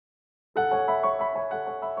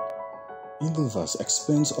In the vast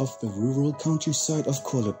expanse of the rural countryside of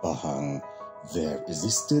Kuala Pahang, there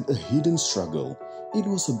existed a hidden struggle. It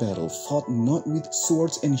was a battle fought not with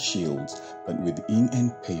swords and shields, but with ink and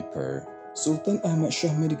paper. Sultan Ahmad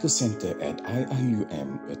Shah Medical Center at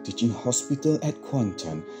IIUM, a teaching hospital at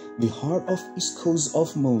Kuantan, the heart of East Coast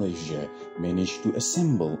of Malaysia, managed to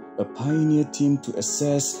assemble a pioneer team to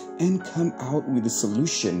assess and come out with a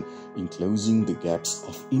solution in closing the gaps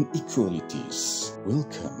of inequalities.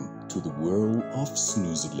 Welcome to the world of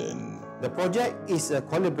Snoezelen. The project is a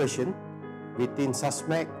collaboration between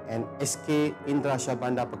SASMAC and SK Indra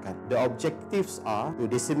Syahbandar Pekan. The objectives are to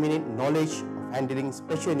disseminate knowledge of handling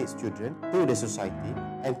special needs children to the society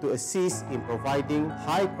and to assist in providing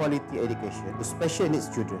high-quality education to special needs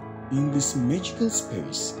children. In this magical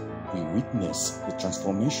space, we witness the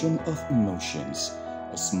transformation of emotions.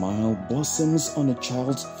 A smile blossoms on a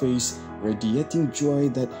child's face, radiating joy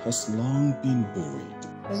that has long been buried.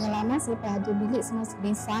 Pengalaman selepas hadir bilik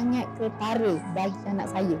Snoezelen sangat ketara bagi anak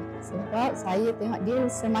saya sebab saya tengok dia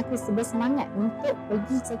semakin bersemangat untuk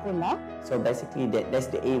pergi sekolah. So basically that's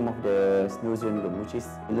the aim of the Snoezelen room, which is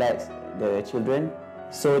relax the children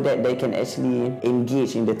so that they can actually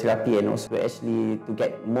engage in the therapy and also actually to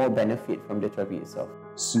get more benefit from the therapy itself.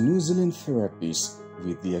 Snoezelen therapists,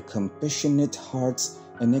 with their compassionate hearts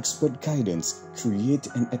and expert guidance, create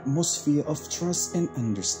an atmosphere of trust and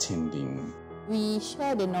understanding. We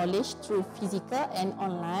share the knowledge through physical and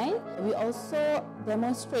online. We also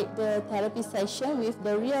demonstrate the therapy session with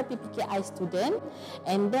the real PPKI student,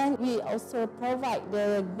 and then we also provide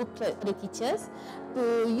the booklet to the teachers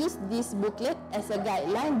to use this booklet as a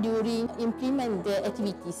guideline during implement the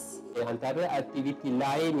activities. Antara aktiviti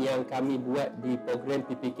lain yang kami buat di program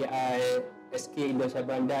PPKI SK Indra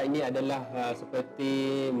Syahbandar ini adalah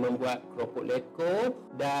seperti membuat keropok leko,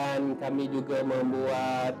 dan kami juga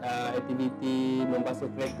membuat aktiviti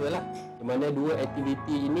membasuh kereta lah. Di mana dua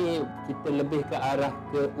aktiviti ini kita lebih ke arah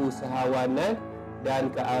keusahawanan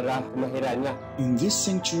dan ke arah kemahiran lah. In this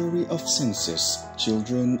sanctuary of senses,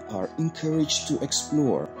 children are encouraged to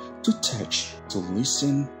explore, to touch, to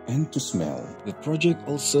listen, and to smell. The project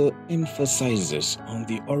also emphasizes on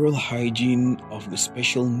the oral hygiene of the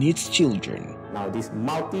special needs children. Now, this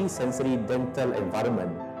multi-sensory dental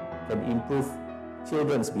environment can improve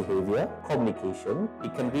children's behavior, communication,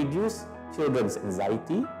 it can reduce children's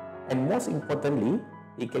anxiety, and most importantly,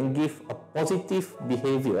 it can give a positive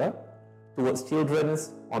behavior towards children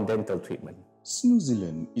on dental treatment.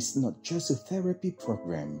 Snoezelen is not just a therapy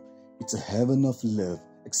program, it's a heaven of love,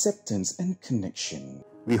 acceptance and connection.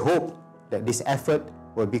 We hope that this effort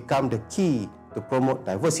will become the key to promote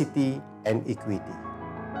diversity and equity.